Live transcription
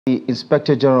The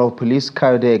Inspector General of Police,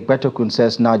 Kayode Egbetokun,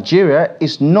 says Nigeria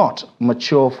is not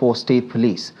mature for state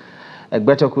police.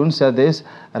 Egbetokun said this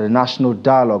at a national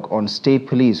dialogue on state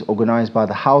police organized by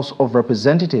the House of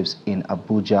Representatives in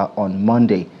Abuja on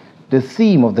Monday. The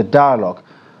theme of the dialogue,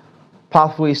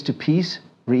 Pathways to Peace,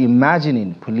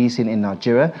 Reimagining Policing in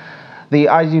Nigeria. The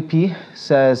IGP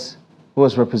says,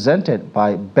 was represented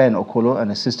by Ben Okolo,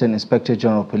 an Assistant Inspector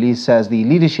General of Police, says the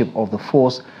leadership of the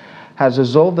force has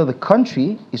resolved that the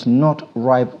country is not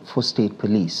ripe for state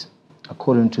police.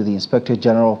 According to the Inspector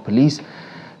General of Police,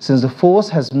 since the force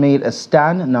has made a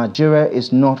stand, Nigeria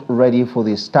is not ready for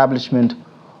the establishment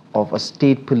of a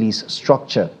state police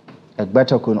structure.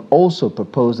 Egbetokun also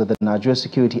proposed that the Nigeria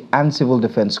Security and Civil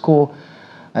Defense Corps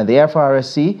and the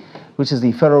FRSC, which is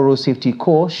the Federal Road Safety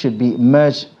Corps, should be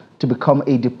merged to become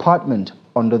a department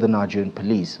under the Nigerian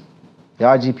police. The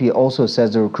IGP also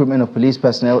says the recruitment of police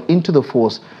personnel into the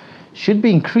force should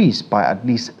be increased by at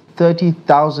least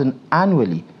 30,000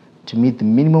 annually to meet the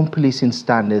minimum policing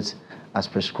standards as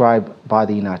prescribed by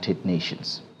the United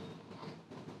Nations.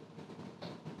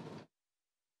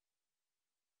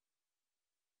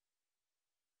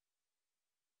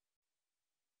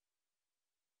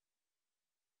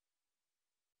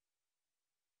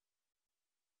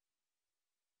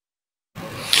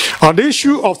 On the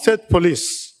issue of state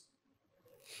police,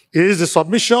 it is the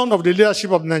submission of the leadership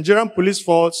of the Nigerian police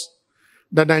force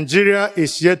that Nigeria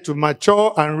is yet to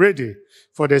mature and ready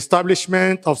for the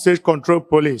establishment of state-controlled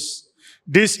police.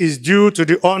 This is due to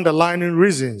the underlying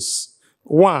reasons.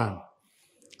 One,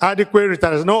 there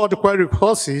is no adequate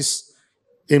resources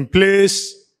in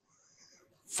place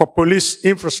for police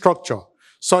infrastructure,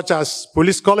 such as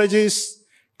police colleges,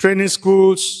 training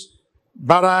schools,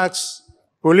 barracks,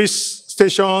 police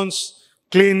stations,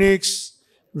 clinics,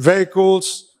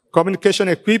 vehicles, communication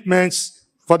equipments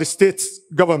for the state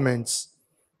governments.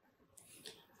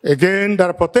 Again, there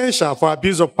are potential for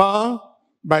abuse of power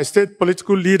by state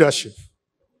political leadership.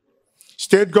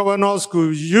 State governors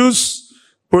could use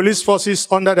police forces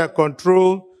under their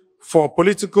control for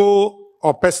political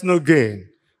or personal gain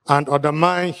and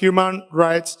undermine human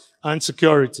rights and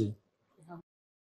security.